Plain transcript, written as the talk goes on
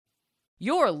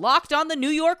You're Locked on the New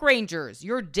York Rangers,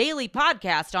 your daily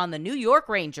podcast on the New York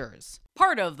Rangers.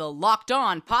 Part of the Locked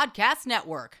On Podcast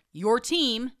Network, your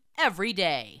team every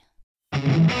day.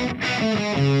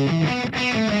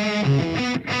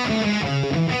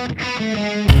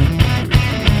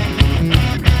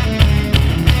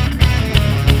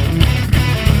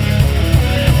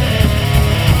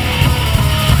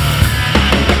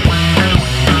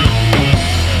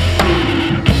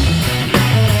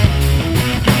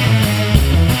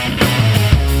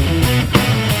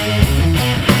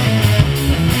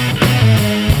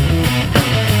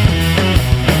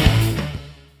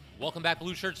 Welcome back,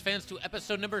 Blue Shirts fans, to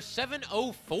episode number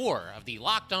 704 of the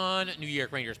Locked On New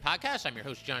York Rangers podcast. I'm your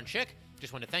host, John Chick.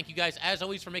 Just want to thank you guys, as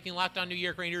always, for making Locked On New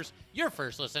York Rangers your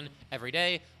first listen every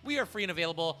day. We are free and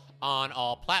available on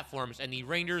all platforms, and the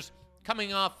Rangers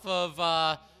coming off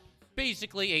of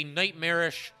basically a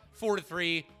nightmarish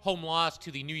 4-3 home loss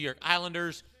to the New York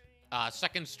Islanders.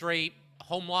 Second straight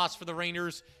home loss for the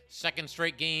Rangers. Second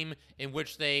straight game in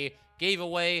which they gave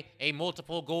away a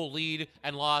multiple goal lead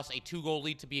and lost a 2-goal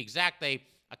lead to be exact. They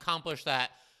accomplished that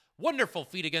wonderful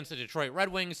feat against the Detroit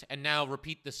Red Wings and now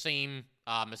repeat the same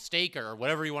mistake or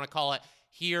whatever you want to call it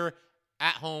here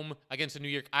at home against the New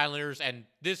York Islanders. And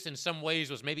this in some ways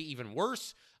was maybe even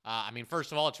worse.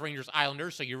 First of all, it's Rangers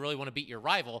Islanders, so you really want to beat your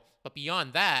rival. But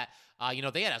beyond that,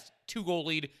 they had a 2-goal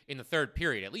lead in the third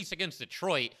period, at least against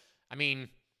Detroit.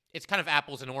 It's kind of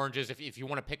apples and oranges if you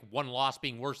want to pick one loss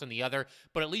being worse than the other.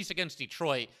 But at least against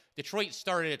Detroit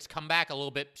started its comeback a little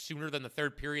bit sooner than the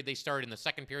third period. They started in the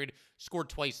second period, scored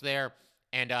twice there.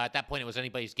 And at that point, it was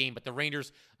anybody's game. But the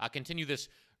Rangers continue this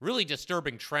really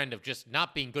disturbing trend of just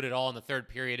not being good at all in the third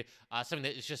period. Something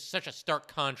that is just such a stark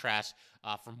contrast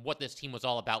from what this team was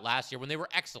all about last year when they were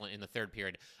excellent in the third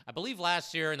period. I believe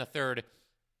last year in the third,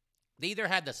 they either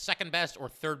had the second best or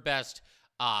third best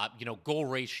goal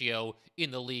ratio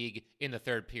in the league in the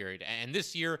third period. And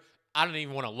this year, I don't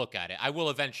even want to look at it. I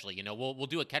will eventually. We'll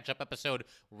do a catch-up episode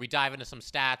where we dive into some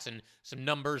stats and some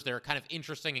numbers that are kind of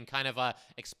interesting and kind of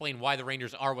explain why the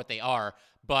Rangers are what they are.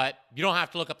 But you don't have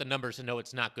to look up the numbers to know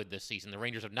it's not good this season. The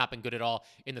Rangers have not been good at all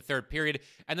in the third period.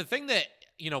 And the thing that,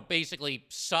 basically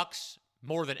sucks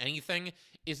more than anything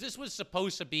is this was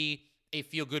supposed to be a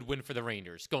feel-good win for the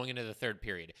Rangers going into the third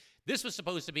period. This was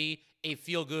supposed to be a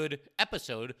feel-good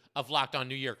episode of Locked On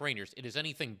New York Rangers. It is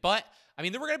anything but.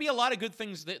 There were going to be a lot of good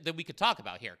things that we could talk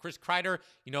about here. Chris Kreider,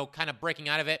 kind of breaking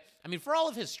out of it. For all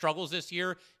of his struggles this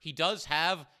year, he does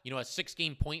have, a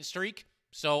 6-game point streak.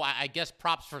 So I guess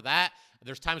props for that.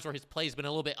 There's times where his play has been a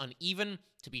little bit uneven,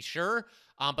 to be sure.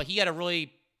 But he had a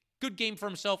really good game for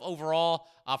himself overall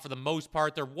for the most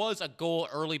part. There was a goal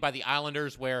early by the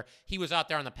Islanders where he was out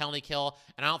there on the penalty kill,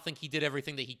 and I don't think he did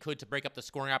everything that he could to break up the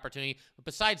scoring opportunity. But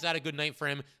besides that, a good night for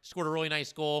him. Scored a really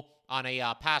nice goal on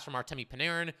a pass from Artemi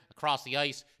Panarin across the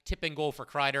ice. Tip-in goal for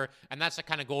Kreider, and that's the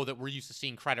kind of goal that we're used to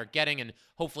seeing Kreider getting, and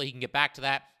hopefully he can get back to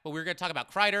that. But we're going to talk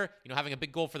about Kreider, having a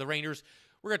big goal for the Rangers.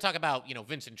 We're going to talk about,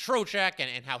 Vincent Trocheck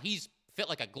and how he's fit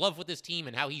like a glove with this team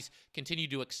and how he's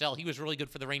continued to excel. He was really good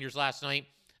for the Rangers last night.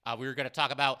 We were going to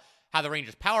talk about how the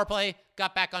Rangers' power play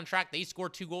got back on track. They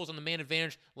scored 2 goals on the man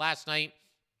advantage last night.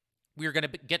 We were going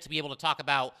to get to be able to talk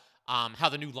about how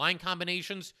the new line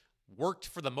combinations worked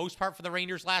for the most part for the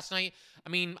Rangers last night.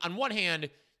 On one hand,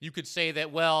 you could say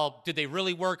that, well, did they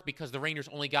really work because the Rangers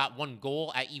only got 1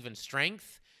 goal at even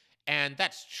strength? And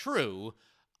that's true.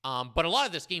 But a lot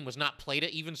of this game was not played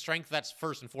at even strength. That's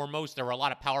first and foremost. There were a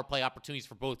lot of power play opportunities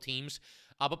for both teams.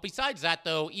 But besides that,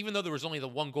 though, even though there was only the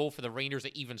 1 goal for the Rangers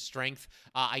at even strength,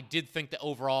 I did think that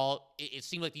overall it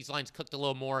seemed like these lines cooked a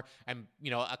little more. And,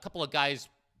 a couple of guys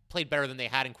played better than they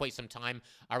had in quite some time.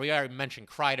 We already mentioned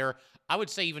Kreider. I would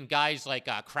say even guys like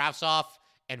Kravtsov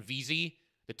and Vesey,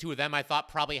 the two of them I thought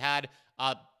probably had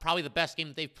probably the best game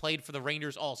that they've played for the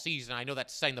Rangers all season. I know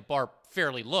that's setting the bar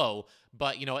fairly low,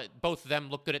 but, both of them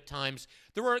look good at times.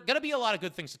 There were going to be a lot of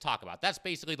good things to talk about. That's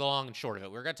basically the long and short of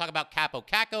it. We're going to talk about Kaapo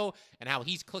Kakko and how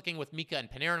he's clicking with Mika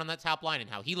and Panarin on that top line and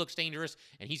how he looks dangerous,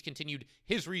 and he's continued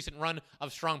his recent run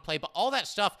of strong play. But all that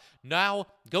stuff now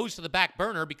goes to the back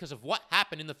burner because of what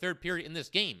happened in the third period in this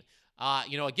game.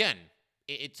 Again,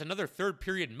 it's another third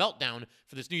period meltdown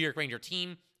for this New York Ranger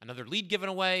team. Another lead given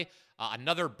away,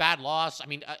 another bad loss.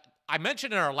 I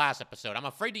mentioned in our last episode, I'm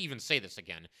afraid to even say this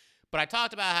again, but I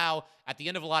talked about how at the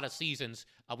end of a lot of seasons,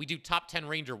 we do top 10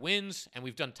 Ranger wins, and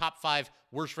we've done top 5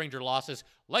 worst Ranger losses.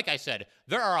 Like I said,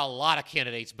 there are a lot of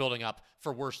candidates building up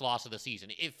for worst loss of the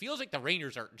season. It feels like the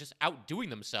Rangers are just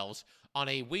outdoing themselves on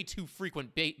a way too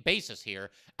frequent basis here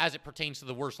as it pertains to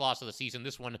the worst loss of the season.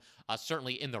 This one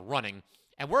certainly in the running.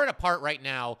 And we're at a part right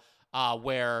now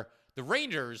where the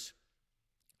Rangers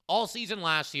all season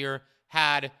last year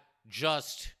had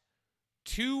just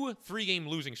 2 3-game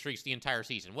losing streaks the entire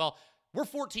season. Well, we're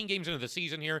 14 games into the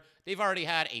season here. They've already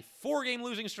had a 4-game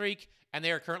losing streak, and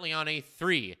they are currently on a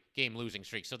 3-game losing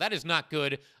streak. So that is not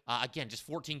good. Again, just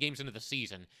 14 games into the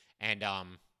season. And,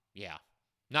 yeah,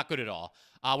 not good at all.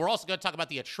 We're also going to talk about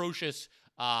the atrocious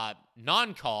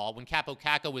non-call when Kaapo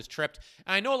Kakko was tripped.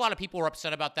 And I know a lot of people were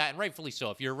upset about that, and rightfully so.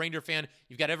 If you're a Ranger fan,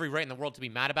 you've got every right in the world to be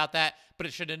mad about that, but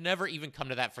it should have never even come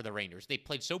to that for the Rangers. They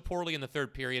played so poorly in the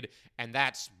third period, and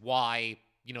that's why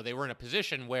they were in a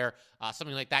position where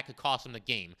something like that could cost them the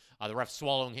game. The ref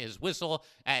swallowing his whistle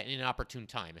at an inopportune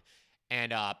time.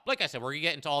 And like I said, we're going to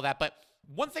get into all that, but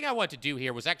one thing I wanted to do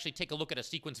here was actually take a look at a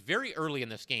sequence very early in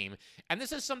this game, and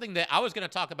this is something that I was going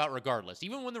to talk about regardless.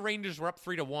 Even when the Rangers were up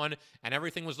 3-1 and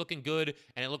everything was looking good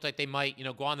and it looked like they might,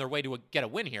 go on their way to get a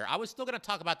win here, I was still going to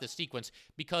talk about this sequence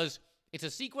because it's a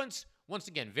sequence, once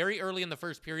again, very early in the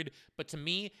first period, but to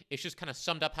me, it's just kind of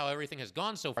summed up how everything has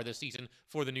gone so far this season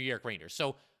for the New York Rangers.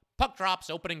 So puck drops,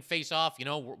 opening face-off,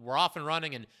 we're off and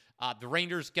running, and the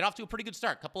Rangers get off to a pretty good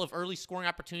start. A couple of early scoring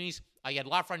opportunities. You had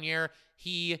Lafreniere.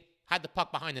 He had the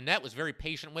puck behind the net, was very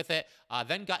patient with it,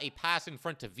 then got a pass in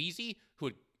front to Vesey,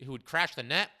 who would crash the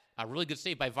net. A really good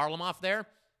save by Varlamov there.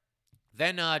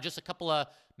 Then just a couple of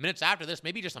minutes after this,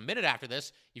 maybe just a minute after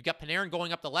this, you've got Panarin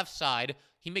going up the left side.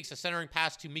 He makes a centering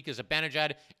pass to Mika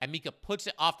Zibanejad, and Mika puts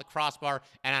it off the crossbar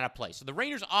and out of play. So the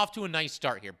Rangers off to a nice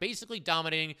start here, basically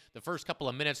dominating the first couple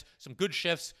of minutes. Some good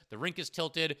shifts. The rink is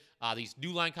tilted. These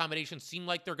new line combinations seem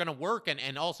like they're going to work,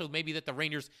 and also maybe that the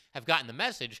Rangers have gotten the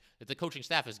message that the coaching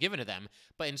staff has given to them.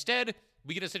 But instead,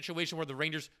 we get a situation where the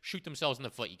Rangers shoot themselves in the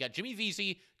foot. You got Jimmy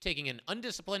Vesey taking an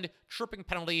undisciplined tripping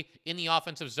penalty in the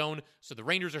offensive zone, so the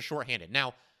Rangers are shorthanded.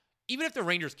 Now, even if the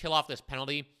Rangers kill off this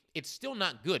penalty, it's still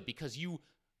not good because you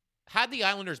had the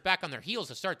Islanders back on their heels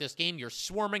to start this game. You're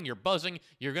swarming, you're buzzing,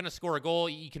 you're going to score a goal.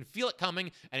 You can feel it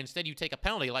coming, and instead you take a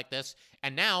penalty like this,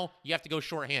 and now you have to go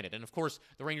shorthanded. And, of course,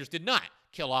 the Rangers did not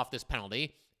kill off this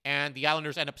penalty, and the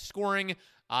Islanders end up scoring.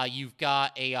 You've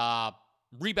got a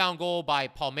rebound goal by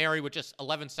Palmieri with just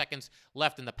 11 seconds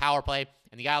left in the power play,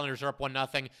 and the Islanders are up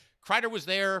 1-0. Kreider was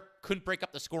there, couldn't break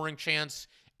up the scoring chance.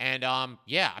 And,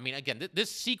 again,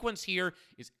 this sequence here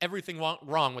is everything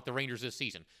wrong with the Rangers this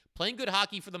season. Playing good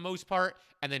hockey for the most part,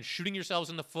 and then shooting yourselves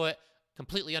in the foot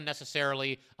completely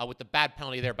unnecessarily with the bad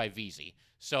penalty there by Vesey.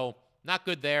 So, not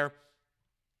good there.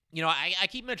 I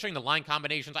keep mentioning the line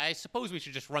combinations. I suppose we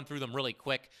should just run through them really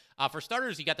quick. For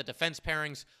starters, you got the defense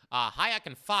pairings, Hayek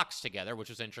and Fox together, which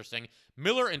was interesting.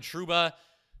 Miller and Trouba,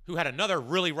 who had another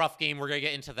really rough game. We're going to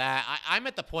get into that. I'm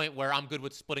at the point where I'm good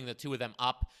with splitting the two of them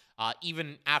up.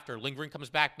 Even after Lindgren comes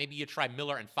back, maybe you try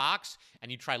Miller and Fox,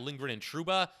 and you try Lindgren and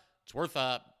Trouba. It's worth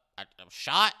a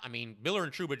shot. I mean, Miller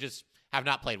and Trouba just have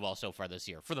not played well so far this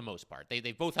year, for the most part.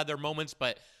 They've both had their moments,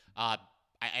 but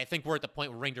I think we're at the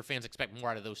point where Ranger fans expect more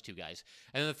out of those two guys.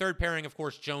 And then the third pairing, of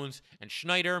course, Jones and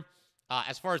Schneider.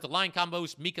 As far as the line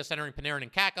combos, Mika centering Panarin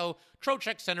and Kakko,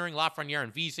 Trocheck centering Lafreniere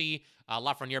and Vesey,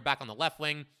 Lafreniere back on the left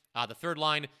wing. The third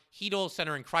line, Hedel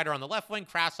centering Kreider on the left wing,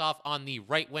 Krasov on the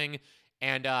right wing,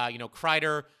 and,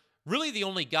 Kreider, really the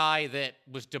only guy that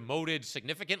was demoted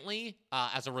significantly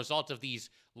as a result of these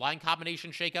line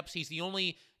combination shakeups. He's the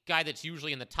only guy that's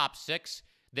usually in the top 6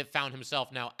 that found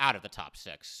himself now out of the top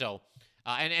 6. So,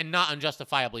 and not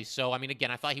unjustifiably so. I mean,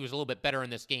 again, I thought he was a little bit better in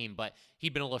this game, but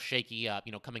he'd been a little shaky,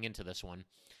 coming into this one.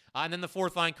 And then the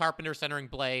fourth line, Carpenter centering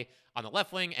Blais on the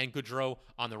left wing and Goudreau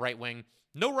on the right wing.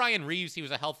 No Ryan Reeves. He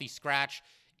was a healthy scratch.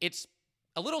 It's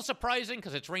a little surprising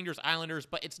because it's Rangers-Islanders,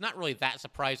 but it's not really that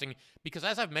surprising because,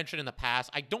 as I've mentioned in the past,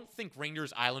 I don't think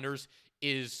Rangers-Islanders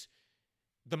is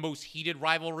the most heated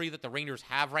rivalry that the Rangers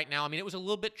have right now. I mean, it was a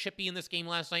little bit chippy in this game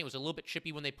last night. It was a little bit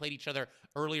chippy when they played each other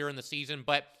earlier in the season,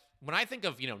 but when I think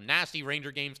of, nasty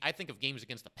Ranger games, I think of games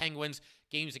against the Penguins,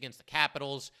 games against the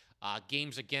Capitals,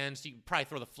 games against, you can probably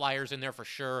throw the Flyers in there for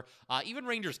sure. Even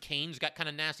Rangers-Canes got kind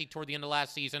of nasty toward the end of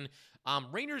last season.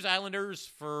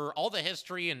 Rangers-Islanders, for all the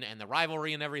history and the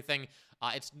rivalry and everything,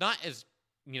 it's not as,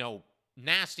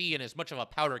 nasty and as much of a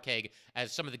powder keg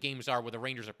as some of the games are where the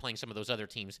Rangers are playing some of those other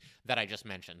teams that I just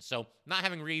mentioned. So not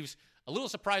having Reeves, a little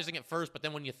surprising at first, but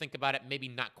then when you think about it, maybe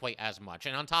not quite as much.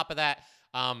 And on top of that,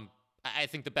 I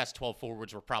think the best 12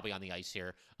 forwards were probably on the ice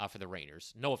here for the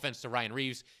Rangers. No offense to Ryan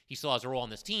Reeves. He still has a role on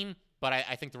this team, but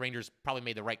I think the Rangers probably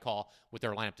made the right call with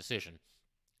their lineup decision.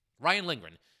 Ryan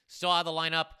Lindgren, still out of the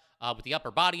lineup with the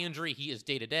upper body injury. He is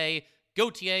day-to-day.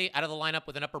 Gauthier out of the lineup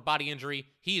with an upper body injury.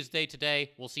 He is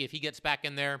day-to-day. We'll see if he gets back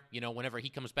in there, whenever he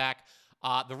comes back.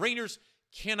 The Rangers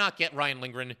cannot get Ryan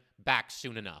Lindgren back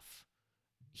soon enough.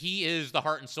 He is the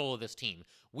heart and soul of this team.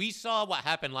 We saw what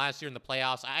happened last year in the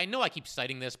playoffs. I know I keep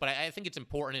citing this, but I think it's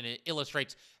important, and it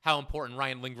illustrates how important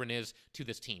Ryan Lindgren is to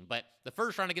this team. But the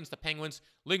first round against the Penguins,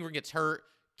 Lindgren gets hurt.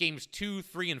 Games 2,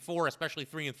 3, and 4, especially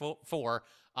 3 and 4,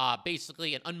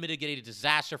 basically an unmitigated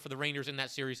disaster for the Rangers in that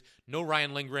series. No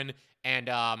Ryan Lindgren, and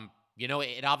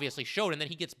it obviously showed. And then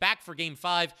he gets back for Game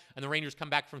 5, and the Rangers come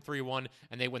back from 3-1,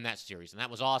 and they win that series. And that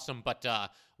was awesome, but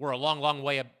we're a long, long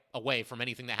way away from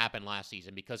anything that happened last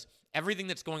season, because everything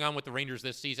that's going on with the Rangers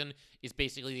this season is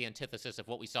basically the antithesis of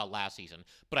what we saw last season.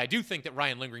 But I do think that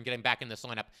Ryan Lindgren getting back in this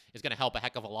lineup is going to help a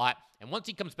heck of a lot. And once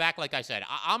he comes back, like I said,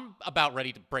 I'm about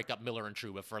ready to break up Miller and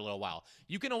Trouba for a little while.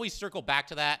 You can always circle back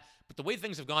to that, but the way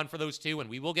things have gone for those two, and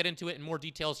we will get into it in more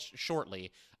details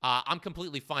shortly, I'm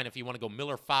completely fine if you want to go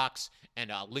Miller, Fox, and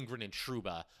Lindgren and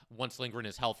Trouba once Lindgren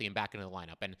is healthy and back into the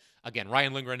lineup. And again,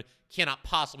 Ryan Lindgren cannot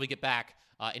possibly get back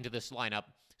into this lineup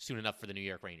soon enough for the New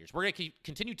York Rangers. We're going to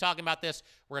continue talking about this.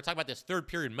 We're going to talk about this third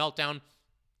period meltdown.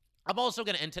 I'm also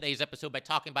going to end today's episode by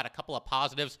talking about a couple of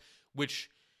positives,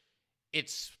 which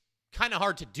it's kind of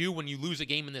hard to do when you lose a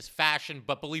game in this fashion,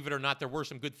 but believe it or not, there were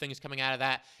some good things coming out of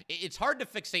that. It's hard to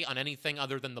fixate on anything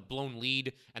other than the blown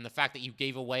lead and the fact that you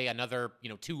gave away another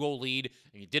 2-goal lead,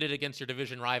 and you did it against your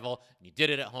division rival, and you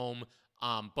did it at home.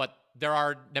 But there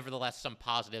are nevertheless some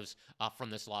positives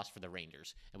from this loss for the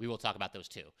Rangers, and we will talk about those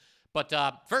too. But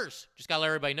first, just got to let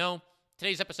everybody know,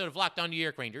 today's episode of Locked On New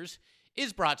York Rangers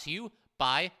is brought to you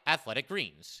by Athletic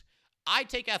Greens. I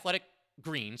take Athletic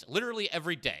Greens literally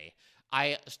every day.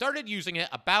 I started using it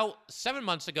about 7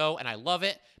 months ago, and I love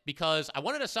it because I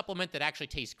wanted a supplement that actually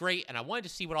tastes great, and I wanted to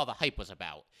see what all the hype was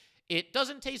about. It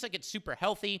doesn't taste like it's super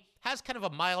healthy, has kind of a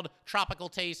mild tropical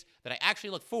taste that I actually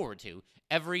look forward to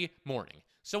every morning.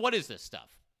 So what is this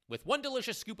stuff? With one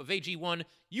delicious scoop of AG1,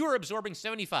 you are absorbing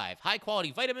 75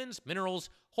 high-quality vitamins, minerals,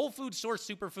 whole food source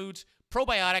superfoods,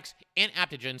 probiotics, and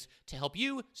adaptogens to help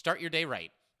you start your day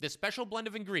right. This special blend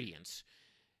of ingredients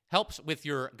helps with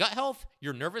your gut health,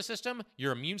 your nervous system,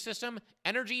 your immune system,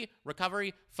 energy,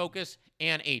 recovery, focus,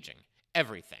 and aging.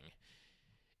 Everything.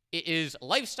 It is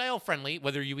lifestyle friendly,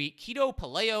 whether you eat keto,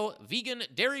 paleo, vegan,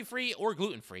 dairy-free, or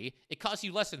gluten-free. It costs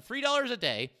you less than $3 a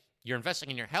day. You're investing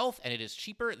in your health, and it is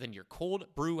cheaper than your cold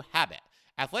brew habit.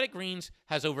 Athletic Greens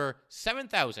has over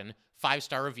 7,000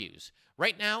 5-star reviews.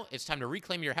 Right now, it's time to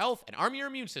reclaim your health and arm your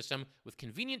immune system with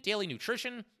convenient daily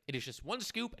nutrition. It is just one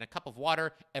scoop and a cup of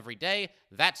water every day.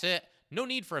 That's it. No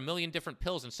need for a million different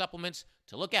pills and supplements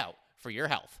to look out for your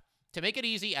health. To make it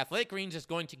easy, Athletic Greens is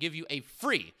going to give you a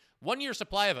free 1-year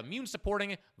supply of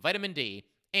immune-supporting vitamin D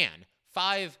and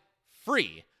 5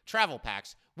 free travel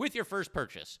packs with your first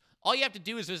purchase. All you have to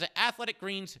do is visit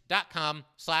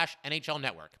athleticgreens.com/NHL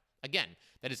Network. Again,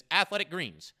 that is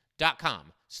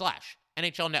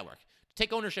athleticgreens.com/NHL Network. To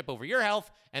take ownership over your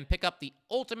health and pick up the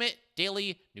ultimate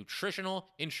daily nutritional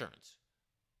insurance.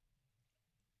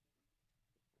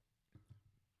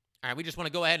 All right, we just want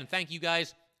to go ahead and thank you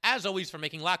guys, as always, for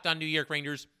making Locked On New York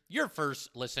Rangers your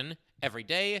first listen every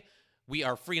day. We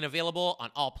are free and available on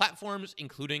all platforms,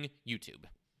 including YouTube.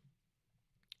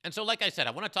 And so, like I said,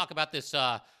 I want to talk about this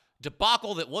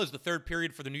debacle that was the third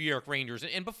period for the New York Rangers.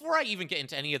 And before I even get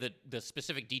into any of the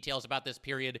specific details about this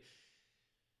period,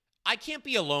 I can't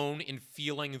be alone in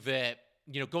feeling that,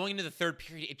 going into the third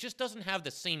period, it just doesn't have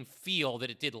the same feel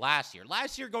that it did last year.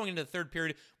 Last year, going into the third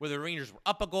period, where the Rangers were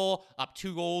up a goal, up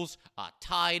 2 goals,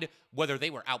 tied, whether they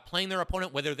were outplaying their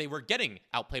opponent, whether they were getting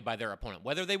outplayed by their opponent,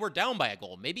 whether they were down by a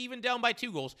goal, maybe even down by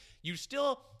 2 goals, you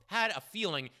still had a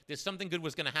feeling that something good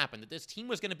was going to happen, that this team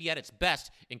was going to be at its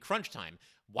best in crunch time.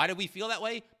 Why did we feel that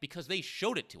way? Because they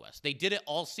showed it to us. They did it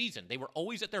all season. They were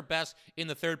always at their best in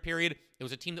the third period. It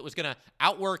was a team that was going to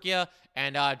outwork you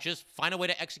and just find a way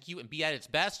to execute and be at its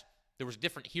best. There was a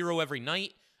different hero every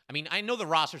night. I mean, I know the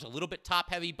roster's a little bit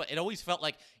top-heavy, but it always felt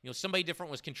like, somebody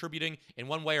different was contributing in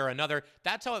one way or another.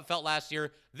 That's how it felt last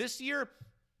year. This year,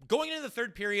 going into the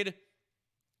third period,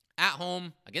 at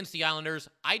home against the Islanders,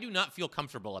 I do not feel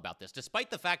comfortable about this,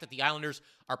 despite the fact that the Islanders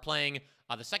are playing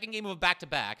the second game of a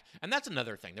back-to-back. And that's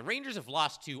another thing. The Rangers have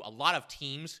lost to a lot of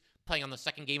teams playing on the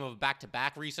second game of a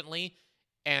back-to-back recently,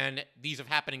 and these have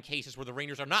happened in cases where the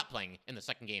Rangers are not playing in the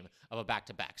second game of a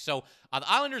back-to-back. So the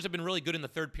Islanders have been really good in the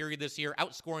third period this year,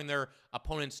 outscoring their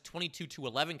opponents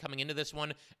 22-11 coming into this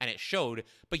one, and it showed.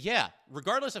 But yeah,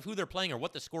 regardless of who they're playing or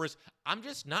what the score is, I'm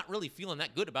just not really feeling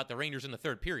that good about the Rangers in the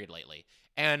third period lately.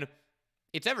 And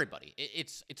it's everybody.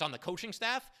 It's on the coaching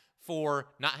staff, for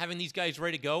not having these guys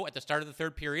ready to go at the start of the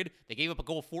third period. They gave up a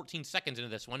goal 14 seconds into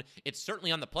this one. It's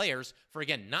certainly on the players for,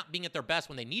 again, not being at their best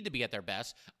when they need to be at their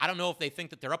best. I don't know if they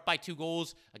think that they're up by 2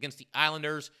 goals against the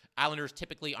Islanders. Islanders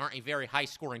typically aren't a very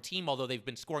high-scoring team, although they've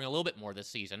been scoring a little bit more this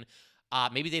season.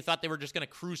 Maybe they thought they were just going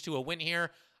to cruise to a win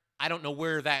here. I don't know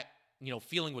where that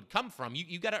feeling would come from.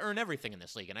 You got to earn everything in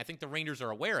this league, and I think the Rangers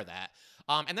are aware of that.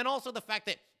 And then also the fact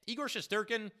that Igor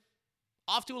Shesterkin,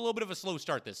 off to a little bit of a slow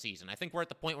start this season. I think we're at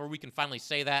the point where we can finally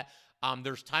say that.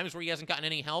 There's times where he hasn't gotten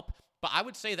any help, but I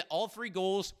would say that all 3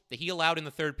 goals that he allowed in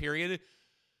the third period,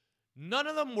 none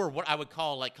of them were what I would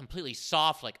call like completely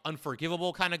soft, like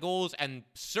unforgivable kind of goals, and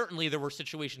certainly there were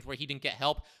situations where he didn't get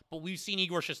help, but we've seen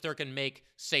Igor Shesterkin make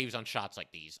saves on shots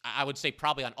like these. I would say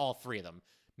probably on all 3 of them.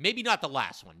 Maybe not the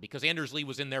last one, because Anders Lee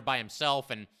was in there by himself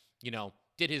and,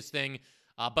 did his thing.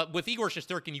 But with Igor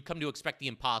Shesterkin, you come to expect the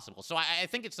impossible. So I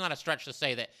think it's not a stretch to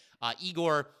say that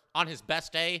Igor, on his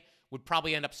best day, would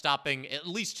probably end up stopping at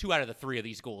least 2 out of the 3 of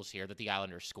these goals here that the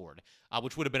Islanders scored,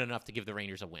 which would have been enough to give the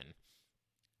Rangers a win.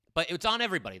 But it's on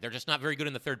everybody. They're just not very good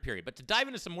in the third period. But to dive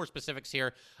into some more specifics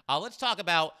here, let's talk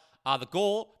about the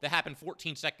goal that happened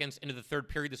 14 seconds into the third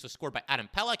period. This was scored by Adam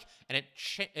Pelech, and it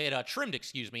trimmed,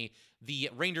 the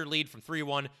Ranger lead from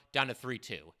 3-1 down to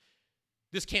 3-2.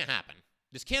 This can't happen.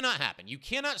 This cannot happen. You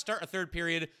cannot start a third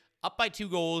period up by 2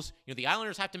 goals. The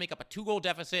Islanders have to make up a 2-goal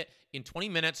deficit in 20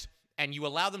 minutes, and you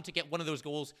allow them to get one of those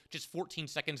goals just 14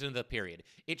 seconds into the period.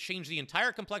 It changed the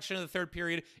entire complexion of the third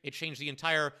period. It changed the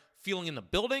entire feeling in the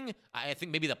building. I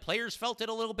think maybe the players felt it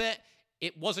a little bit.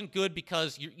 It wasn't good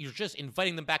because you're just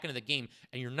inviting them back into the game,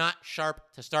 and you're not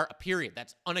sharp to start a period.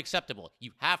 That's unacceptable.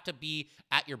 You have to be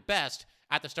at your best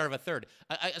at the start of a third,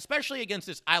 especially against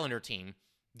this Islander team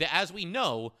that, as we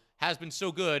know, has been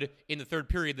so good in the third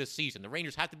period this season. The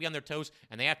Rangers have to be on their toes,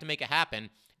 and they have to make it happen.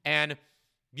 And,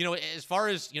 as far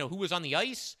as, who was on the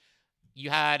ice, you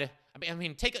had,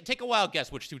 take a wild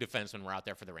guess which 2 defensemen were out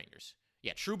there for the Rangers.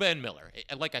 Yeah, Trouba and Miller.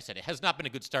 Like I said, it has not been a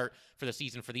good start for the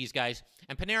season for these guys.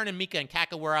 And Panarin and Mika and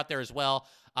Kaka were out there as well.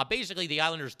 Basically, the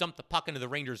Islanders dumped the puck into the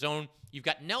Ranger zone. You've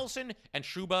got Nelson and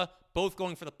Trouba both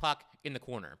going for the puck in the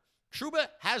corner. Trouba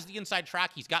has the inside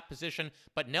track. He's got position,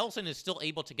 but Nelson is still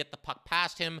able to get the puck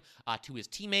past him to his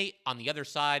teammate on the other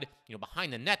side,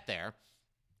 behind the net there.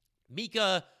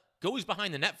 Mika goes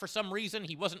behind the net for some reason.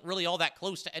 He wasn't really all that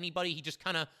close to anybody. He just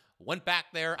kind of went back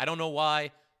there. I don't know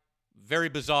why. Very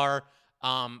bizarre.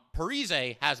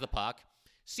 Parise has the puck.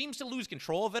 Seems to lose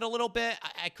control of it a little bit.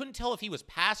 I couldn't tell if he was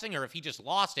passing or if he just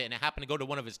lost it and it happened to go to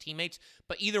one of his teammates.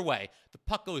 But either way, the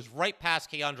puck goes right past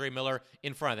K'Andre Miller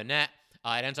in front of the net.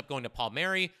 It ends up going to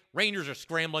Palmieri. Rangers are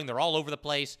scrambling. They're all over the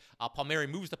place. Palmieri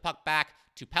moves the puck back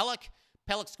to Pelech.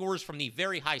 Pelech scores from the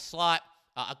very high slot.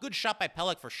 A good shot by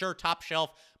Pelech for sure, top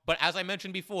shelf. But as I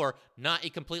mentioned before, not a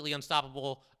completely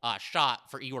unstoppable shot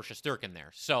for Igor Shesterkin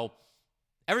there. So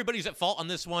everybody's at fault on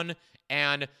this one.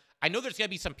 And I know there's going to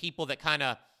be some people that kind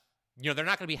of, they're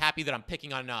not going to be happy that I'm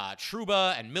picking on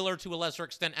Trouba and Miller to a lesser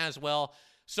extent as well.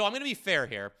 So I'm going to be fair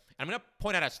here. I'm going to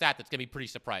point out a stat that's going to be pretty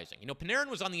surprising. Panarin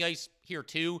was on the ice here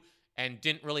too and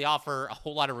didn't really offer a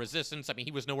whole lot of resistance.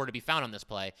 He was nowhere to be found on this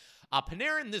play.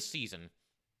 Panarin this season,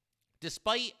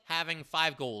 despite having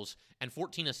 5 goals and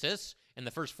 14 assists in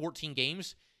the first 14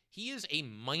 games, he is a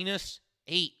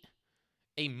 -8.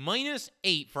 A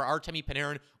 -8 for Artemi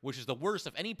Panarin, which is the worst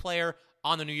of any player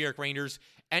on the New York Rangers.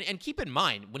 And keep in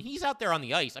mind, when he's out there on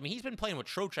the ice, he's been playing with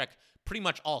Trocheck pretty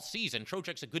much all season.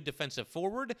 Trocheck's a good defensive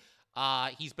forward.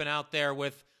 He's been out there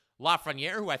with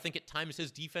Lafreniere, who I think at times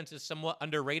his defense is somewhat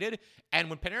underrated. And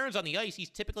when Panarin's on the ice, he's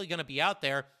typically going to be out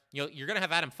there. You're going to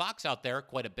have Adam Fox out there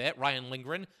quite a bit, Ryan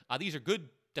Lindgren. These are good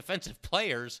defensive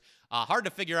players. Hard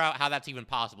to figure out how that's even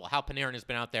possible, how Panarin has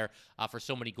been out there for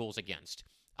so many goals against.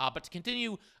 But to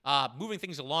continue moving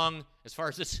things along as far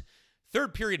as this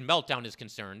third period meltdown is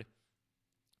concerned,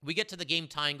 we get to the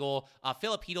game-tying goal.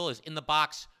 Filip Chytil is in the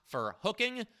box for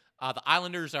hooking. The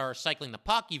Islanders are cycling the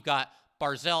puck. You've got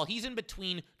Barzal. He's in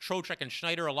between Trocheck and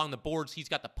Schneider along the boards. He's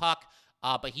got the puck,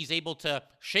 but he's able to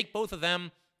shake both of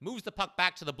them, moves the puck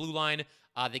back to the blue line.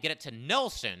 They get it to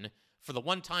Nelson for the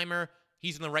one-timer.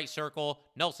 He's in the right circle.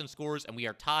 Nelson scores, and we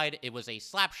are tied. It was a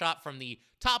slap shot from the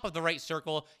top of the right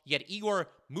circle. You had Igor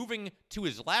moving to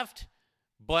his left,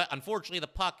 but unfortunately the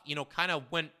puck, kind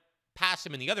of went past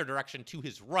him in the other direction to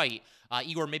his right.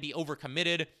 Igor maybe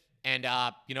overcommitted, and,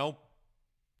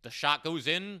 the shot goes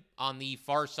in on the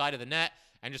far side of the net,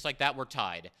 and just like that, we're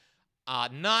tied.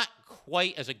 Not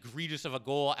quite as egregious of a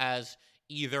goal as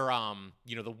either,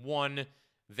 the one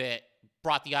that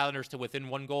brought the Islanders to within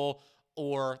 1 goal,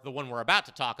 or the one we're about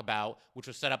to talk about, which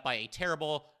was set up by a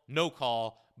terrible no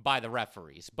call by the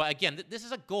referees. But again, this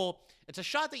is a goal. It's a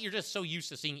shot that you're just so used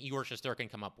to seeing Igor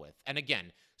Shesterkin come up with. And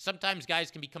again, sometimes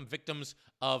guys can become victims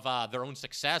of their own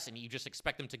success, and you just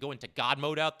expect them to go into God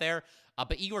mode out there.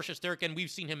 But Igor Shesterkin,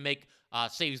 we've seen him make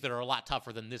saves that are a lot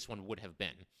tougher than this one would have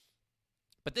been.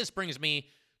 But this brings me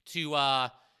to,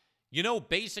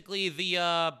 basically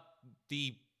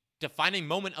the defining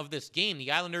moment of this game.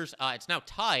 The Islanders, it's now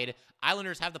tied.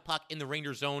 Islanders have the puck in the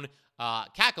Rangers zone.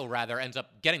 Kakko, rather, ends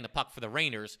up getting the puck for the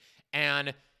Rangers.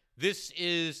 And this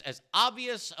is as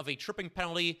obvious of a tripping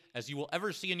penalty as you will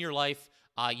ever see in your life.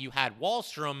 You had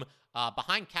Wahlstrom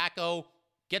behind Kakko,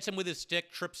 gets him with his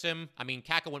stick, trips him. I mean,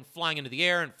 Kakko went flying into the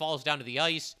air and falls down to the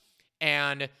ice,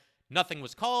 and nothing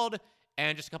was called.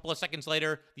 And just a couple of seconds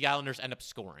later, the Islanders end up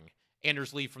scoring.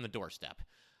 Anders Lee from the doorstep.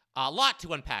 A lot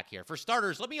to unpack here. For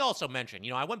starters, let me also mention,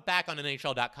 I went back on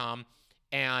NHL.com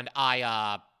and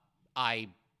I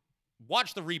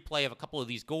watched the replay of a couple of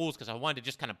these goals because I wanted to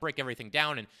just kind of break everything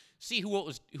down and see who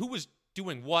was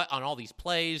doing what on all these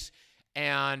plays.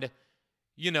 And,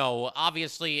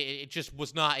 obviously it just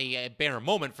was not a banner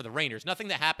moment for the Rangers. Nothing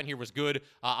that happened here was good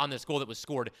on this goal that was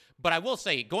scored. But I will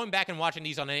say, going back and watching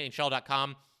these on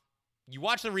NHL.com, you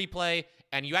watch the replay,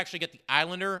 and you actually get the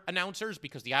Islander announcers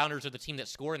because the Islanders are the team that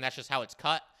scored, and that's just how it's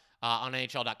cut on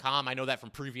NHL.com. I know that from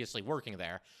previously working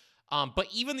there. But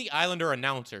even the Islander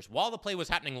announcers, while the play was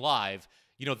happening live,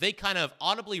 they kind of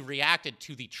audibly reacted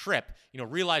to the trip,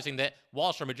 realizing that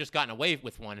Wahlstrom had just gotten away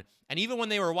with one. And even when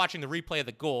they were watching the replay of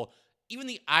the goal, even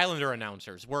the Islander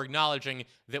announcers were acknowledging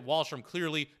that Wahlstrom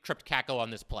clearly tripped Kakko on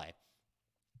this play.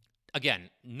 Again,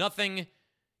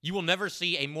 you will never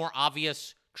see a more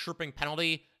obvious tripping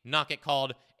penalty not get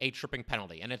called a tripping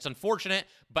penalty. And it's unfortunate,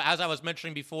 but as I was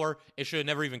mentioning before, it should have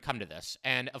never even come to this.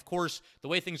 And of course, the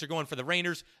way things are going for the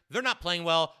Rangers, they're not playing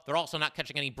well. They're also not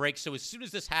catching any breaks. So as soon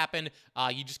as this happened,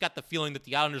 you just got the feeling that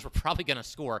the Islanders were probably going to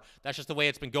score. That's just the way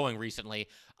it's been going recently.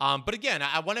 But again,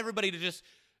 I want everybody to just,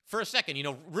 for a second,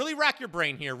 really rack your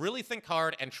brain here, really think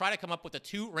hard, and try to come up with the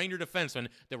two Ranger defensemen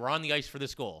that were on the ice for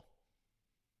this goal.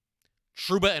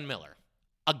 Trouba and Miller.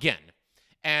 Again.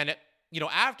 And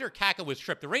after Kakko was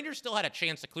tripped, the Rangers still had a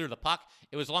chance to clear the puck.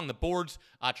 It was along the boards.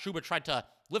 Trouba tried to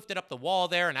lift it up the wall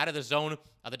there and out of the zone.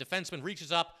 The defenseman reaches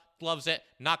up, gloves it,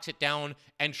 knocks it down,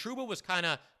 and Trouba was kind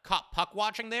of caught puck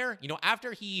watching there.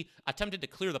 After he attempted to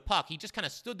clear the puck, he just kind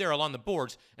of stood there along the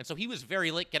boards, and so he was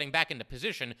very late getting back into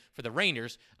position for the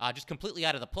Rangers, just completely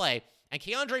out of the play. And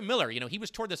K'Andre Miller, he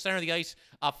was toward the center of the ice.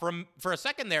 For a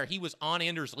second there, he was on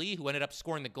Anders Lee, who ended up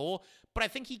scoring the goal. But I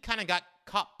think he kind of got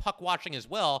caught puck watching as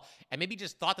well, and maybe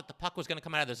just thought that the puck was going to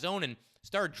come out of the zone and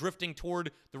started drifting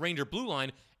toward the Ranger blue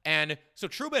line. And so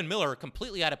Trouba and Miller are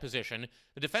completely out of position.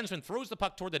 The defenseman throws the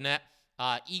puck toward the net.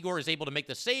 Igor is able to make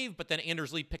the save, but then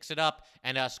Anders Lee picks it up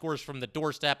and scores from the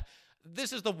doorstep.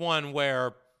 This is the one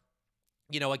where,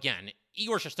 again,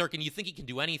 Igor Shesterkin, you think he can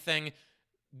do anything.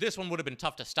 This one would have been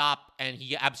tough to stop, and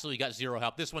he absolutely got zero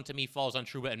help. This one, to me, falls on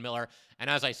Trouba and Miller. And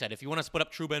as I said, if you want to split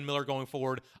up Trouba and Miller going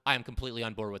forward, I am completely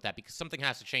on board with that because something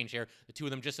has to change here. The two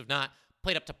of them just have not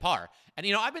played up to par. And,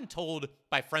 I've been told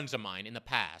by friends of mine in the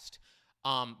past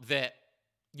that,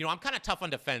 I'm kind of tough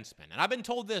on defensemen. And I've been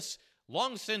told this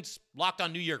long since Locked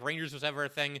On New York Rangers was ever a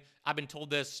thing. I've been told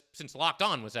this since Locked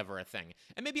On was ever a thing.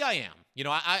 And maybe I am.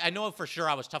 I know for sure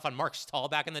I was tough on Mark Stahl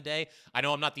back in the day. I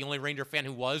know I'm not the only Ranger fan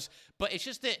who was. But it's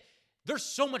just that they're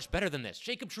so much better than this.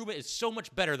 Jacob Trouba is so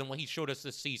much better than what he showed us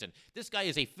this season. This guy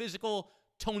is a physical,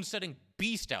 tone-setting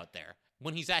beast out there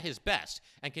when he's at his best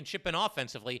and can chip in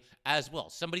offensively as well.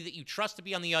 Somebody that you trust to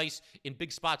be on the ice in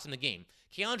big spots in the game.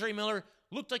 K'Andre Miller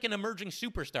looked like an emerging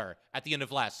superstar at the end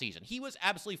of last season. He was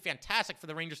absolutely fantastic for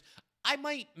the Rangers. I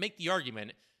might make the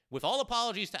argument, with all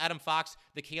apologies to Adam Fox,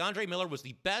 that K'Andre Miller was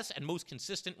the best and most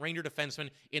consistent Ranger defenseman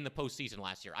in the postseason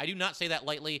last year. I do not say that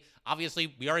lightly.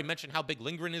 Obviously, we already mentioned how big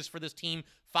Lindgren is for this team.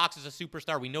 Fox is a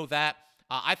superstar. We know that.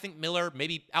 I think Miller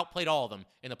maybe outplayed all of them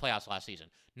in the playoffs last season.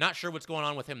 Not sure what's going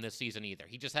on with him this season either.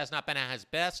 He just has not been at his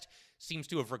best, seems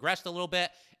to have regressed a little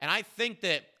bit, and I think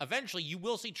that eventually you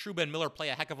will see Trouba and Miller play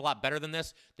a heck of a lot better than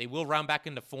this. They will round back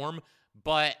into form,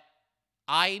 but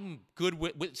I'm good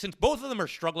with since both of them are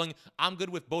struggling, I'm good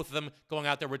with both of them going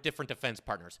out there with different defense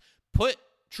partners. Put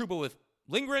Trouba with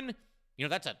Lindgren,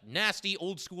 that's a nasty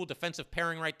old-school defensive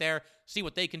pairing right there. See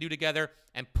what they can do together,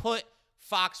 and put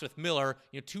Fox with Miller,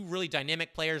 two really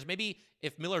dynamic players. Maybe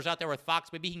if Miller's out there with Fox,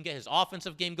 maybe he can get his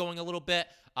offensive game going a little bit.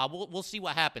 We'll see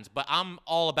what happens. But I'm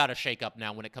all about a shakeup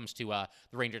now when it comes to the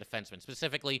Ranger defensemen,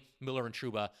 specifically Miller and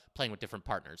Trouba playing with different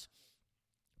partners.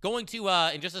 Going to,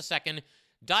 in just a second,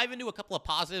 dive into a couple of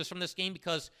positives from this game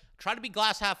because try to be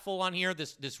glass half full on here.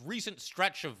 This recent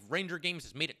stretch of Ranger games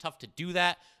has made it tough to do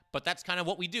that, but that's kind of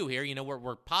what we do here. You know,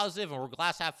 we're positive and we're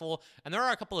glass half full, and there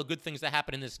are a couple of good things that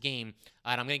happen in this game,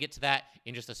 and I'm going to get to that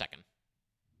in just a second.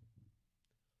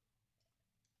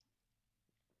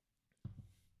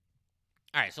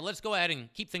 All right, so let's go ahead and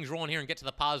keep things rolling here and get to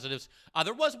the positives.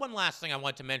 There was one last thing I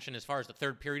wanted to mention as far as the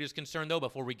third period is concerned, though,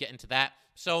 before we get into that.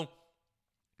 So,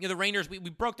 you know, the Rangers, we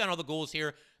broke down all the goals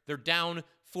here. They're down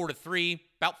 4-3,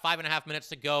 about 5.5 minutes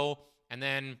to go. And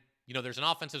then, you know, there's an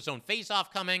offensive zone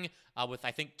faceoff coming with,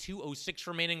 I think, 2:06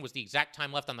 remaining was the exact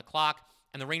time left on the clock.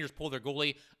 And the Rangers pull their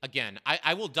goalie. Again,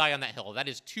 I will die on that hill. That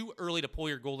is too early to pull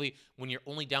your goalie when you're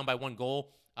only down by one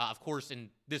goal. Of course,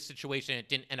 in this situation, it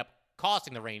didn't end up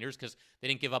costing the Rangers because they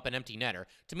didn't give up an empty netter.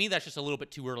 To me, that's just a little bit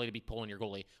too early to be pulling your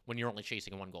goalie when you're only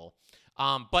chasing one goal.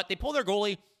 But they pull their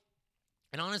goalie,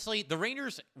 and honestly, the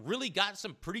Rangers really got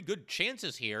some pretty good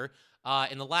chances here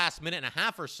in the last minute and a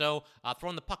half or so,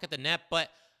 throwing the puck at the net, but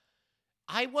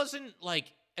I wasn't,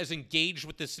 like, as engaged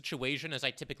with this situation as I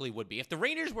typically would be. If the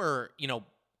Rangers were, you know,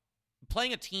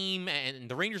 playing a team and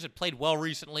the Rangers had played well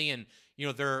recently and, you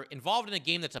know, they're involved in a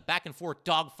game that's a back-and-forth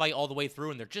dogfight all the way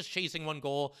through and they're just chasing one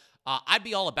goal, I'd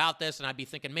be all about this, and I'd be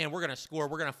thinking, man, we're going to score.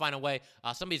 We're going to find a way.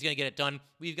 Somebody's going to get it done.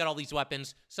 We've got all these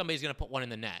weapons. Somebody's going to put one in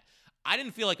the net. I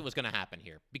didn't feel like it was going to happen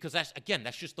here because, that's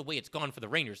just the way it's gone for the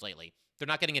Rangers lately. They're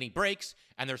not getting any breaks,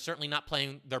 and they're certainly not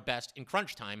playing their best in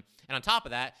crunch time. And on top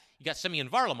of that, you got Semyon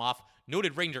Varlamov,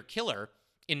 noted Ranger killer,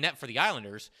 in net for the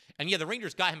Islanders. And yeah, the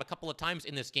Rangers got him a couple of times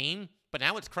in this game, but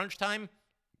now it's crunch time.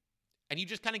 And you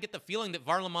just kind of get the feeling that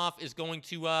Varlamov is going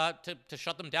to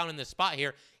shut them down in this spot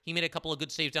here. He made a couple of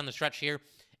good saves down the stretch here.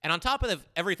 And on top of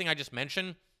everything I just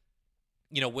mentioned,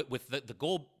 you know, with the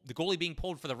goalie being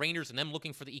pulled for the Rangers and them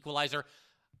looking for the equalizer,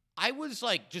 I was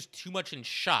like just too much in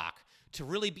shock to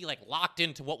really be like locked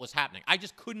into what was happening. I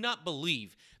just could not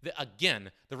believe that,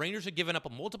 again, the Rangers had given up a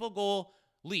multiple goal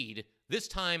lead, this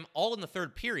time all in the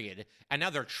third period, and now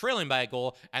they're trailing by a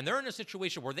goal, and they're in a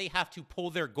situation where they have to pull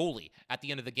their goalie at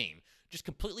the end of the game. Just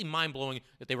completely mind-blowing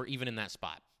that they were even in that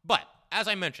spot. But, as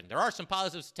I mentioned, there are some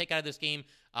positives to take out of this game.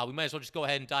 We might as well just go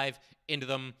ahead and dive into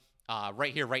them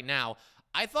right here, right now.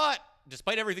 I thought,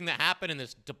 despite everything that happened in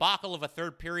this debacle of a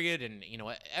third period and, you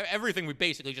know, everything we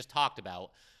basically just talked about,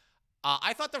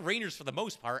 I thought the Rangers, for the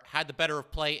most part, had the better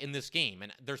of play in this game.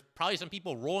 And there's probably some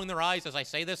people rolling their eyes as I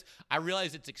say this. I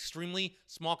realize it's extremely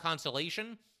small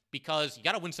consolation because you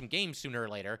got to win some games sooner or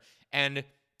later. And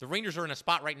the Rangers are in a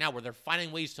spot right now where they're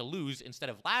finding ways to lose instead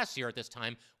of last year at this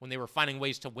time when they were finding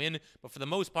ways to win. But for the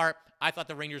most part, I thought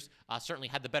the Rangers certainly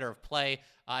had the better of play.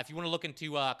 If you want to look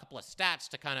into a couple of stats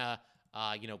to kind of,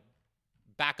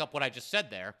 back up what I just said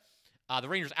there, the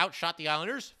Rangers outshot the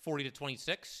Islanders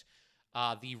 40-26.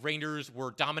 The Rangers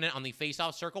were dominant on the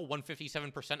faceoff circle,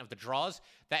 157% of the draws.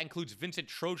 That includes Vincent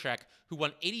Trocheck, who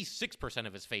won 86%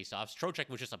 of his faceoffs. Trocheck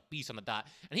was just a beast on the dot.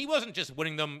 And he wasn't just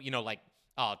winning them,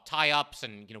 tie-ups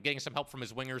and, getting some help from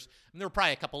his wingers. And there were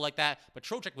probably a couple like that. But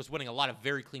Trocheck was winning a lot of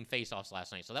very clean faceoffs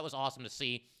last night. So that was awesome to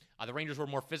see. The Rangers were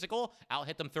more physical,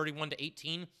 out-hit them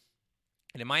 31-18.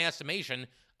 And in my estimation,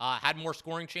 had more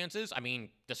scoring chances. I mean,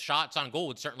 the shots on goal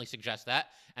would certainly suggest that,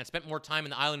 and spent more time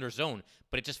in the Islanders' zone,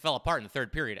 but it just fell apart in the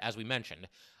third period, as we mentioned.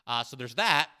 So there's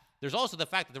that. There's also the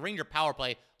fact that the Ranger power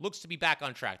play looks to be back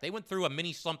on track. They went through a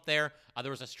mini slump there. There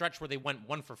was a stretch where they went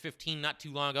 1 for 15 not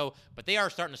too long ago, but they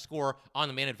are starting to score on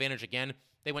the man advantage again.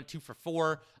 They went 2 for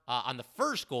 4. On the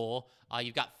first goal,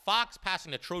 you've got Fox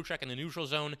passing to Trocheck in the neutral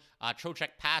zone. Trocheck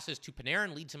passes to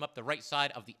Panarin, leads him up the right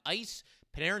side of the ice.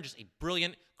 Panarin, just a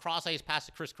brilliant cross-ice pass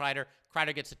to Chris Kreider.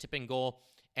 Kreider gets a tipping goal.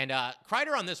 And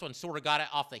Kreider on this one sort of got it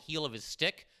off the heel of his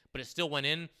stick, but it still went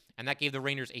in, and that gave the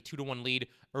Rangers a 2-1 lead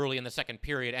early in the second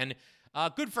period. And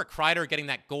good for Kreider getting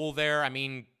that goal there. I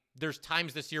mean, there's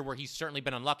times this year where he's certainly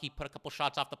been unlucky, put a couple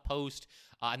shots off the post,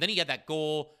 and then he had that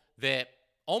goal that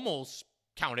almost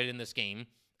counted in this game.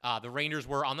 The Rangers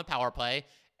were on the power play,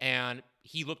 and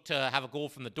he looked to have a goal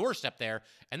from the doorstep there.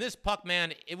 And this puck,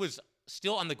 man, it was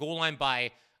still on the goal line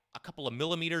by a couple of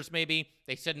millimeters maybe.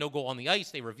 They said no goal on the ice.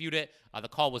 They reviewed it. The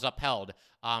call was upheld.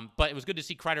 But it was good to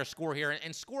see Kreider score here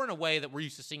and score in a way that we're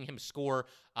used to seeing him score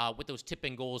with those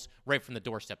tipping goals right from the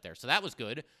doorstep there. So that was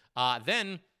good.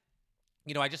 Then,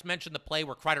 I just mentioned the play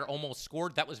where Kreider almost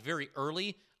scored. That was very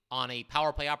early on a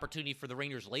power play opportunity for the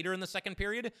Rangers later in the second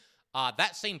period.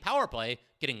 That same power play,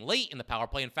 getting late in the power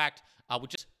play, in fact, with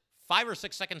just 5 or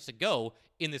 6 seconds to go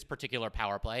in this particular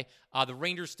power play, the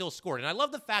Rangers still scored. And I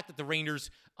love the fact that the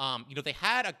Rangers, they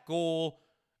had a goal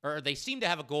or they seem to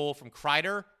have a goal from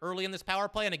Kreider early in this power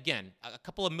play. And again, a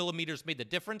couple of millimeters made the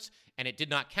difference, and it did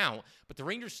not count. But the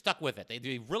Rangers stuck with it.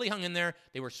 They really hung in there.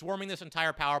 They were swarming this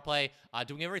entire power play,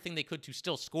 doing everything they could to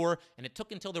still score. And it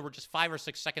took until there were just 5 or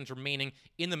 6 seconds remaining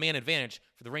in the man advantage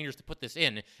for the Rangers to put this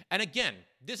in. And again,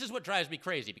 this is what drives me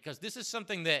crazy, because this is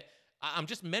something that I'm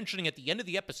just mentioning at the end of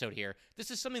the episode here.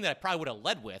 This is something that I probably would have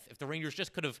led with if the Rangers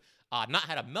just could have not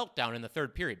had a meltdown in the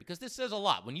third period, because this says a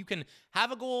lot. When you can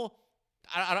have a goal,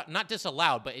 not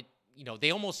disallowed, but they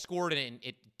almost scored and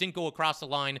it didn't go across the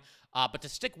line. But to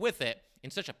stick with it in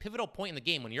such a pivotal point in the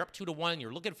game, when you're up 2-1,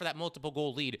 you're looking for that multiple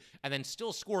goal lead, and then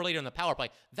still score later in the power play,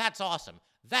 that's awesome.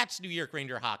 That's New York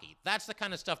Ranger hockey. That's the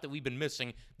kind of stuff that we've been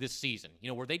missing this season,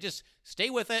 where they just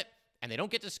stay with it and they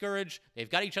don't get discouraged. They've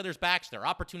got each other's backs. They're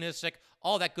opportunistic,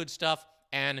 all that good stuff,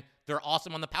 and they're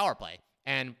awesome on the power play.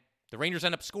 And the Rangers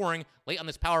end up scoring late on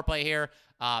this power play here.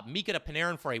 Mika to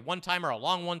Panarin for a one-timer, a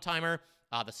long one-timer.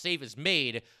 The save is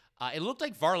made. It looked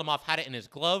like Varlamov had it in his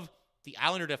glove. The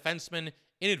Islander defenseman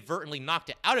inadvertently knocked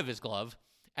it out of his glove,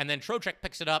 and then Trocheck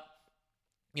picks it up,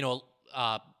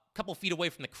 a couple feet away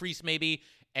from the crease maybe,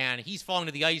 and he's falling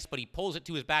to the ice, but he pulls it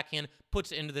to his backhand,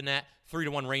 puts it into the net,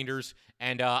 3-1 Rangers,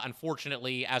 and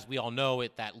unfortunately, as we all know,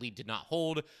 that lead did not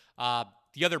hold.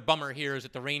 The other bummer here is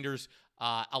that the Rangers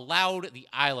allowed the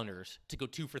Islanders to go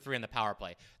 2 for 3 on the power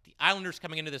play. The Islanders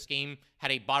coming into this game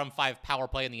had a bottom 5 power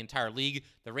play in the entire league.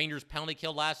 The Rangers' penalty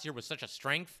kill last year was such a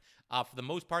strength. For the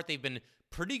most part, they've been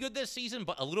pretty good this season,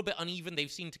 but a little bit uneven.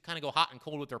 They've seemed to kind of go hot and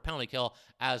cold with their penalty kill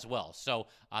as well. So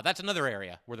that's another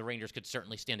area where the Rangers could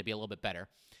certainly stand to be a little bit better.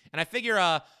 And I figure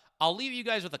I'll leave you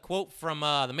guys with a quote from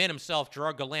the man himself,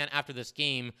 Gerard Gallant, after this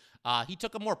game. He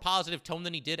took a more positive tone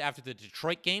than he did after the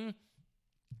Detroit game.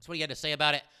 That's what he had to say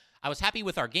about it. I was happy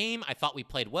with our game. I thought we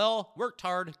played well, worked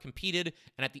hard, competed,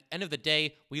 and at the end of the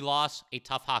day, we lost a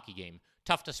tough hockey game.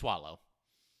 Tough to swallow.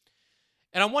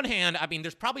 And on one hand, I mean,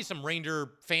 there's probably some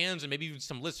Ranger fans and maybe even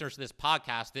some listeners to this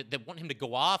podcast that want him to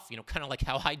go off, kind of like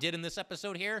how I did in this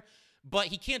episode here. But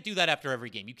he can't do that after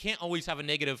every game. You can't always have a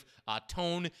negative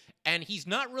tone. And he's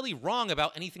not really wrong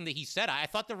about anything that he said. I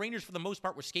thought the Rangers, for the most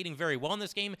part, were skating very well in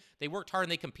this game. They worked hard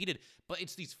and they competed. But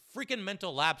it's these freaking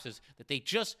mental lapses that they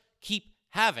just keep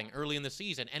having early in the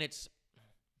season. And it's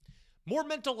more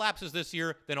mental lapses this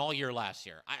year than all year last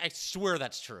year. I swear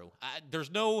that's true.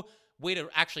 There's no way to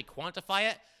actually quantify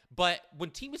it. But when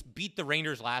teams beat the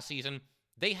Rangers last season,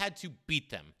 they had to beat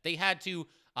them. They had to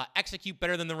execute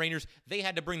better than the Rangers. They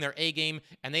had to bring their A game,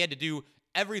 and they had to do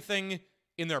everything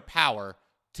in their power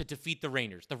to defeat the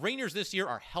Rangers. The Rangers this year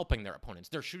are helping their opponents.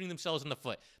 They're shooting themselves in the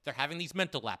foot. They're having these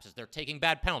mental lapses. They're taking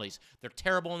bad penalties. They're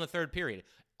terrible in the third period.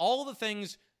 All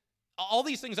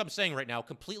these things I'm saying right now,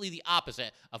 completely the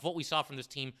opposite of what we saw from this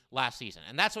team last season.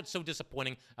 And that's what's so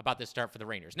disappointing about this start for the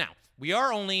Rangers. Now, we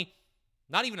are only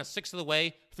not even a sixth of the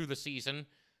way through the season,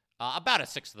 about a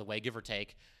sixth of the way, give or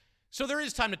take. So there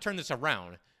is time to turn this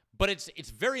around, but it's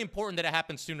very important that it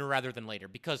happens sooner rather than later,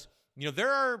 because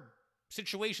there are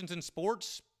situations in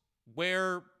sports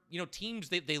where teams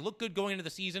they look good going into the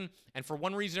season, and for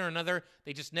one reason or another,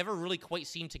 they just never really quite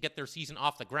seem to get their season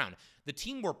off the ground. The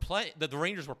team that the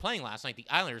Rangers were playing last night, the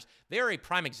Islanders, they are a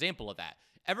prime example of that.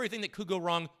 Everything that could go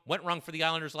wrong went wrong for the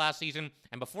Islanders last season,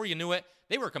 and before you knew it,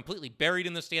 they were completely buried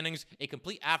in the standings, a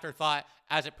complete afterthought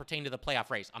as it pertained to the playoff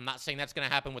race. I'm not saying that's going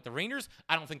to happen with the Rangers.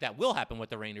 I don't think that will happen with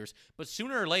the Rangers, but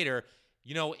sooner or later,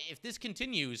 if this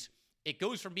continues, it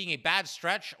goes from being a bad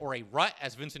stretch or a rut,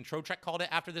 as Vincent Trocheck called it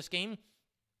after this game.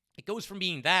 It goes from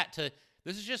being that to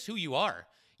this is just who you are.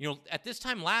 At this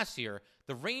time last year,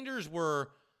 the Rangers were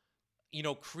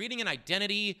creating an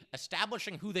identity,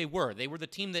 establishing who they were. They were the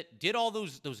team that did all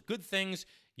those good things,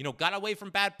 got away from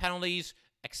bad penalties,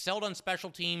 excelled on special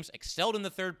teams, excelled in the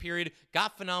third period,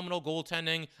 got phenomenal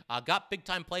goaltending, got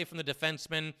big-time play from the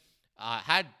defensemen,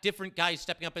 had different guys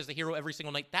stepping up as the hero every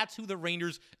single night. That's who the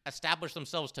Rangers established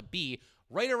themselves to be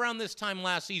right around this time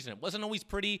last season. It wasn't always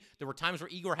pretty. There were times where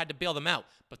Igor had to bail them out,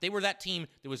 but they were that team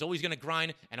that was always going to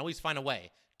grind and always find a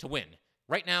way to win.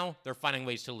 Right now, they're finding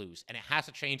ways to lose, and it has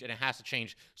to change, and it has to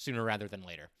change sooner rather than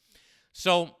later.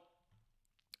 So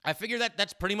I figure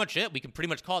that's pretty much it. We can pretty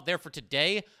much call it there for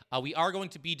today. We are going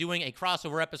to be doing a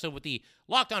crossover episode with the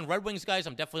Locked On Red Wings guys.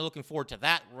 I'm definitely looking forward to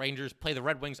that. Rangers play the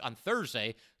Red Wings on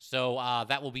Thursday, so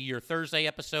that will be your Thursday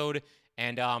episode,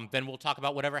 and then we'll talk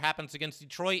about whatever happens against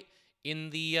Detroit in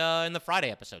the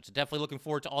Friday episode. So definitely looking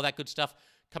forward to all that good stuff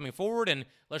coming forward, and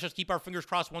let's just keep our fingers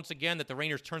crossed once again that the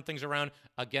Rangers turn things around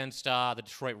against the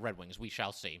Detroit Red Wings. We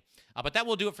shall see. But that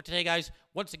will do it for today, guys.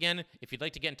 Once again, if you'd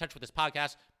like to get in touch with this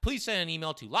podcast, please send an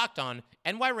email to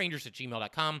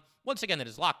lockedonnyrangers@gmail.com. Once again, that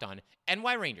is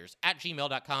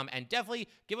lockedonnyrangers@gmail.com, and definitely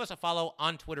give us a follow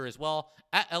on Twitter as well,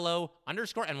 at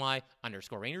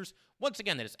 @LO_NY_Rangers. Once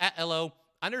again, that is at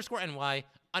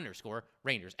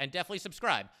 @LO_NY_Rangers, and definitely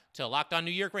subscribe to Locked On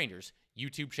New York Rangers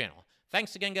YouTube channel.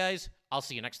 Thanks again, guys. I'll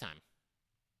see you next time.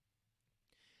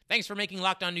 Thanks for making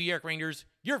Locked On New York Rangers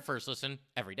your first listen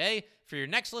every day. For your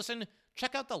next listen,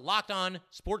 check out the Locked On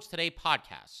Sports Today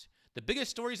podcast. The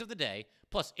biggest stories of the day,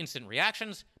 plus instant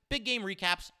reactions, big game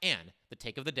recaps, and the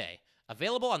take of the day.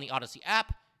 Available on the Odyssey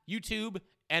app, YouTube,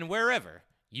 and wherever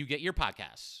you get your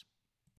podcasts.